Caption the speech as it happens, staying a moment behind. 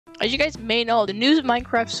As you guys may know, the new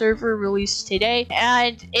Minecraft server released today,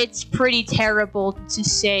 and it's pretty terrible to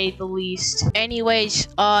say the least. Anyways,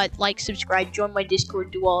 like, subscribe, join my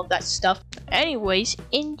Discord, do all of that stuff. Anyways,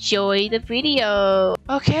 enjoy the video.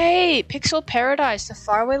 Okay, Pixel Paradise, the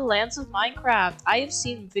faraway lands of Minecraft. I have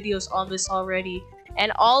seen videos on this already,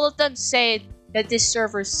 and all of them say that this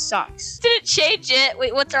server sucks. Didn't change it.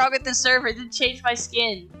 Wait, what's wrong with this server? Didn't change my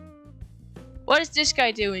skin. What is this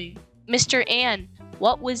guy doing? Mr. Ann.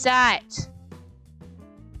 What was that?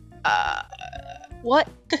 What?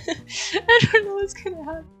 I don't know what's gonna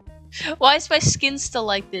happen. Why is my skin still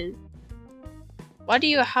like this? Why do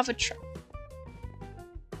you have a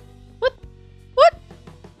What? What?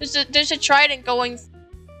 There's a trident going.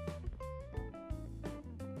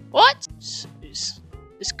 What?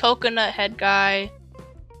 This coconut head guy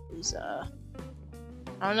is I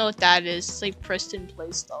don't know what that is. It's like Preston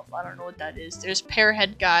Play stuff. I don't know what that is. There's pear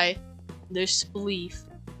head guy. There's Spleef.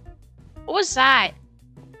 What was that?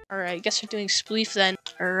 Alright, I guess we're doing Spleef then.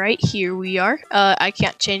 Alright, here we are. I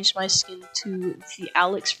can't change my skin to the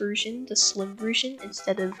Alex version, the slim version,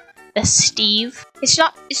 instead of the Steve. It's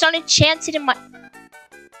not enchanted in my...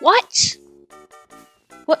 What?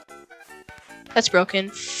 What? That's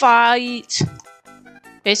broken. Fight!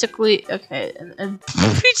 Basically, okay, and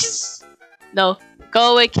we just... No.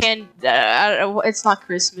 Go away, it's not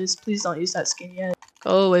Christmas. Please don't use that skin yet.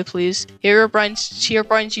 Go away, please.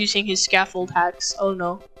 Herobrine's using his scaffold hacks. Oh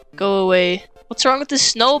no. Go away. What's wrong with the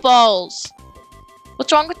snowballs?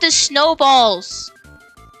 What's wrong with the snowballs?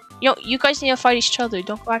 You guys need to fight each other.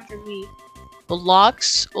 Don't go after me.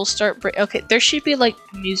 Blocks will start okay, there should be like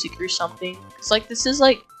music or something. It's like this is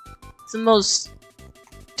like the most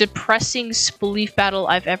depressing Spleef battle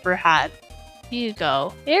I've ever had. Here you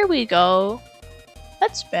go. There we go.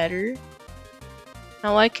 That's better.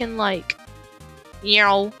 Now I can like...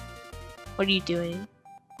 What are you doing?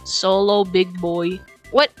 Solo big boy.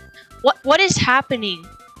 What is happening?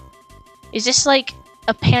 Is this like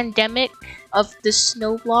a pandemic of the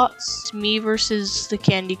snow blocks? It's me versus the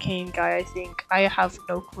candy cane guy, I think. I have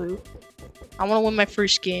no clue. I want to win my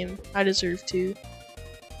first game. I deserve to.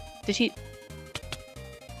 Did he...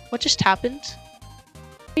 What just happened?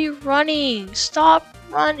 Why are you running? Stop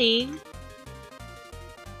running.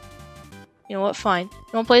 You know what? Fine.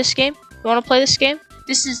 You wanna play this game? You wanna play this game?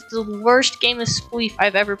 This is the worst game of Spleef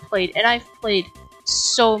I've ever played, and I've played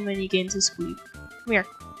so many games of Spleef. Come here.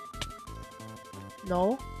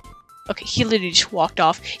 No? Okay, he literally just walked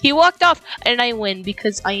off. He walked off, and I win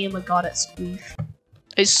because I am a god at Spleef.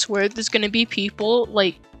 I swear there's gonna be people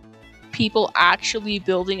actually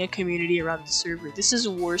building a community around the server. This is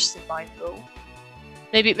worse than Mineville.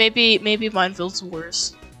 Maybe Mineville's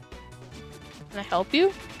worse. Can I help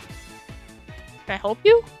you? Can I help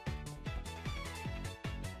you?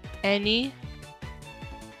 Any?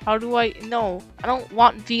 How do I? No, I don't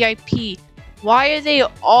want VIP. Why are they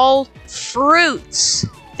all fruits?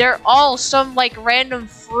 They're all some like random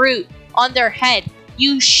fruit on their head.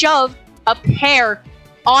 You shoved a pear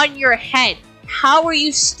on your head. How are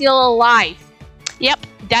you still alive? Yep,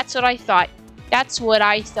 that's what I thought. That's what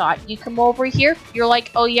I thought. You come over here, you're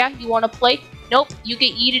like, oh yeah, you want to play? Nope, you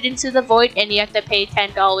get yeeted into the void and you have to pay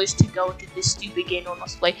 $10 to go into this stupid game no one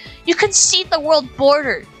wants to play. You can see the world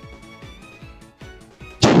border!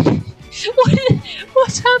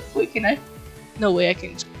 What's happening? Can I? No way I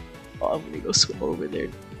can. Oh, I'm gonna go swim over there.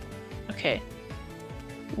 Okay.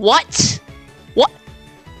 What? What?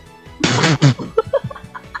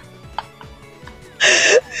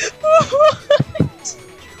 What?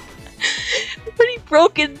 I've already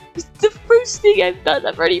broken. It's the first thing I've done.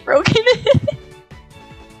 I've already broken it.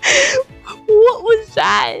 What was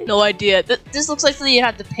that? No idea. This looks like something you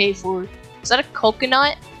have to pay for. Is that a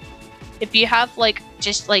coconut? If you have like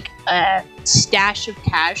just like a stash of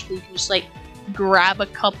cash that you can just like grab a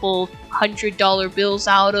couple $100 bills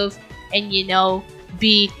out of, and you know,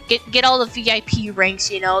 get all the VIP ranks,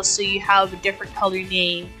 you know, so you have a different color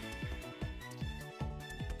name.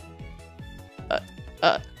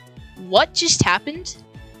 What just happened?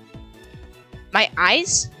 My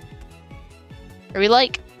eyes? Are we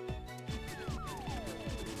like...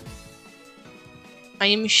 I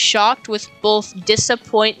am shocked with both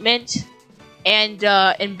disappointment and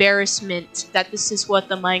embarrassment that this is what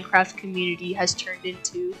the Minecraft community has turned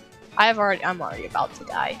into. I'm already about to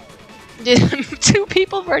die. 2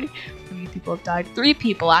 people have already... How many people have died? 3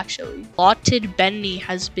 people, actually. Lotted Benny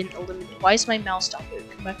has been eliminated. Why is my mouse down there?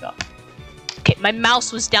 Come back up. Okay, my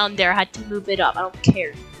mouse was down there. I had to move it up. I don't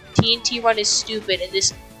care. TNT run is stupid, and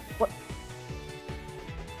this... What?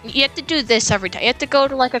 You have to do this every time. You have to go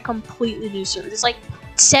to like a completely new server. There's like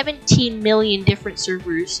 17 million different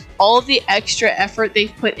servers. All the extra effort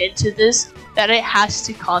they've put into this, that it has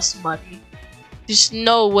to cost money. There's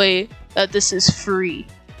no way that this is free.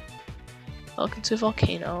 Welcome to a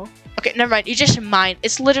volcano. Okay, never mind. You just mine.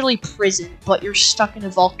 It's literally prison, but you're stuck in a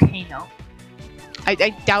volcano. I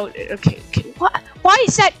doubt it. Okay. What? Why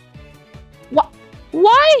is that? What?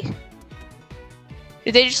 Why?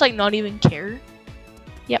 Did they just like not even care?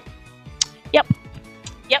 Yep.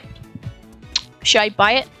 Should I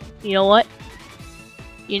buy it? You know what?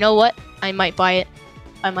 I might buy it.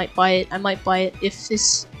 If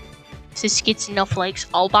this gets enough likes,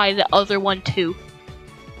 I'll buy the other one too.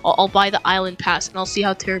 I'll buy the island pass and I'll see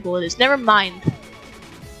how terrible it is. Never mind.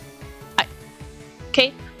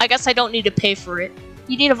 Okay, I guess I don't need to pay for it.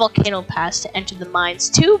 You need a volcano pass to enter the mines.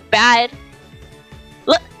 Too bad.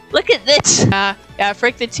 Look at this. Yeah,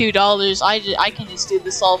 frick the $2. I can just do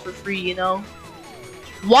this all for free, you know.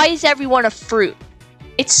 Why is everyone a fruit?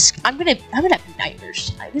 I'm gonna have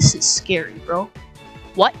nightmares tonight. This is scary, bro.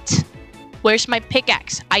 What? Where's my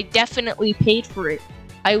pickaxe? I definitely paid for it.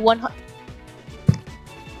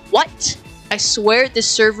 What? I swear this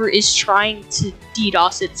server is trying to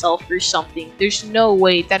DDoS itself or something. There's no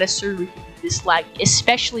way that a server can be this laggy,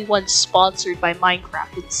 especially one sponsored by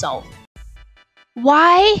Minecraft itself.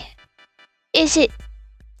 Why is it?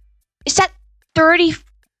 Is that 30?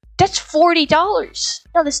 That's $40.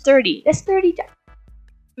 No, that's 30. That's $30.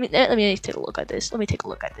 Let me take a look at this.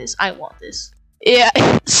 I want this. Yeah,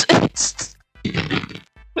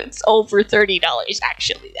 it's over $30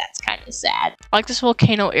 actually. That's kind of sad. I like this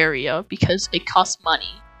volcano area because it costs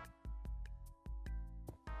money.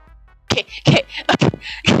 Okay.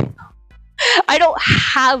 I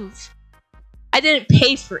didn't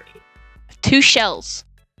pay for it. 2 shells.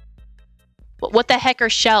 What the heck are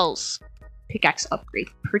shells? Pickaxe upgrade.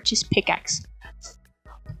 Purchase pickaxe.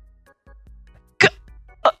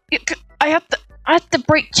 I have to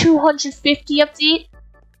break 250 of the.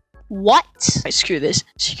 What? Screw this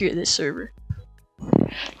server.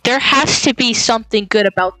 There has to be something good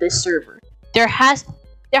about this server. There has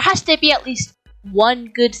to be at least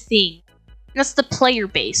one good thing. That's the player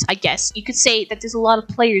base, I guess. You could say that there's a lot of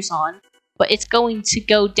players on, but it's going to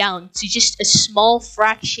go down to just a small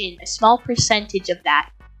fraction, a small percentage of that.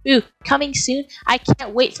 Ooh, coming soon. I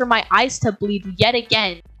can't wait for my eyes to bleed yet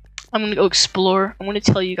again. I'm gonna go explore. I'm gonna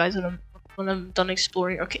tell you guys when I'm done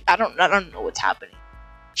exploring. Okay, I don't know what's happening.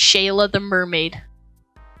 Shayla the mermaid.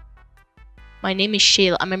 My name is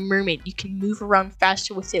Shayla. I'm a mermaid. You can move around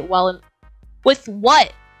faster with it with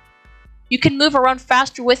what? You can move around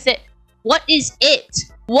faster with it. What is it?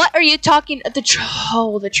 What are you talking?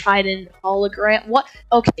 The Trident hologram. What?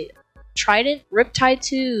 Okay, Trident, Riptide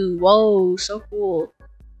 2. Whoa, so cool.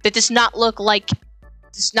 That does not look like.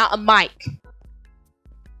 It's not a mic.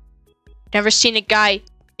 Never seen a guy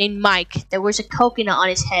named Mike that wears a coconut on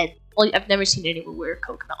his head. Well, I've never seen anyone wear a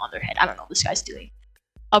coconut on their head. I don't know what this guy's doing.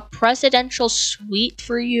 A presidential suite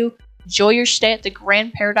for you. Enjoy your stay at the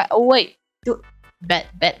Grand Paradise. Oh wait, bet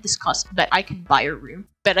this costs. Bet I can buy a room.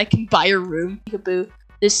 Peekaboo.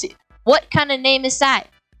 What kind of name is that?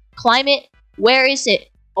 Climate. Where is it?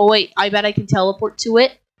 Oh wait, I bet I can teleport to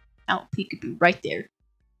it. Mount Peekaboo, right there.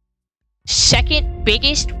 Second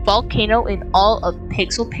biggest volcano in all of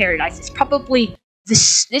Pixel Paradise. It's probably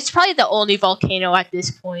the only volcano at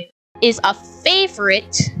this point. Is a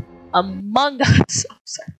favorite among us.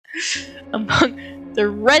 Among the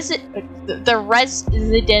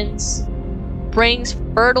residents, brings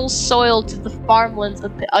fertile soil to the farmlands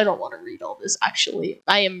of. I don't want to read all this actually.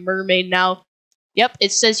 I am mermaid now. Yep,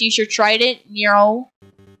 it says use your trident.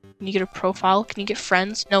 Can you get a profile? Can you get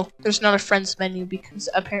friends? No, there's not a friends menu because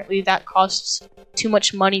apparently that costs too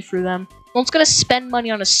much money for them. No one's gonna spend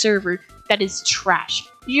money on a server that is trash.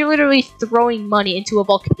 You're literally throwing money into a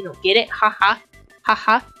volcano. Get it? Haha.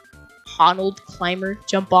 Haha. Honnold climber.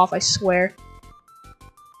 Jump off, I swear.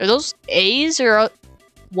 Are those A's or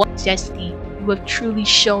what? Zestii, you have truly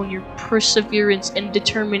shown your perseverance and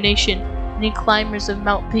determination. Many climbers of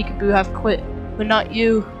Mount Peekaboo have quit, but not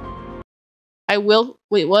you. I will.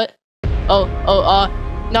 Wait, what?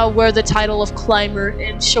 Now wear the title of climber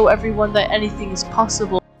and show everyone that anything is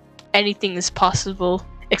possible. Anything is possible,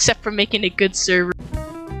 except for making a good server.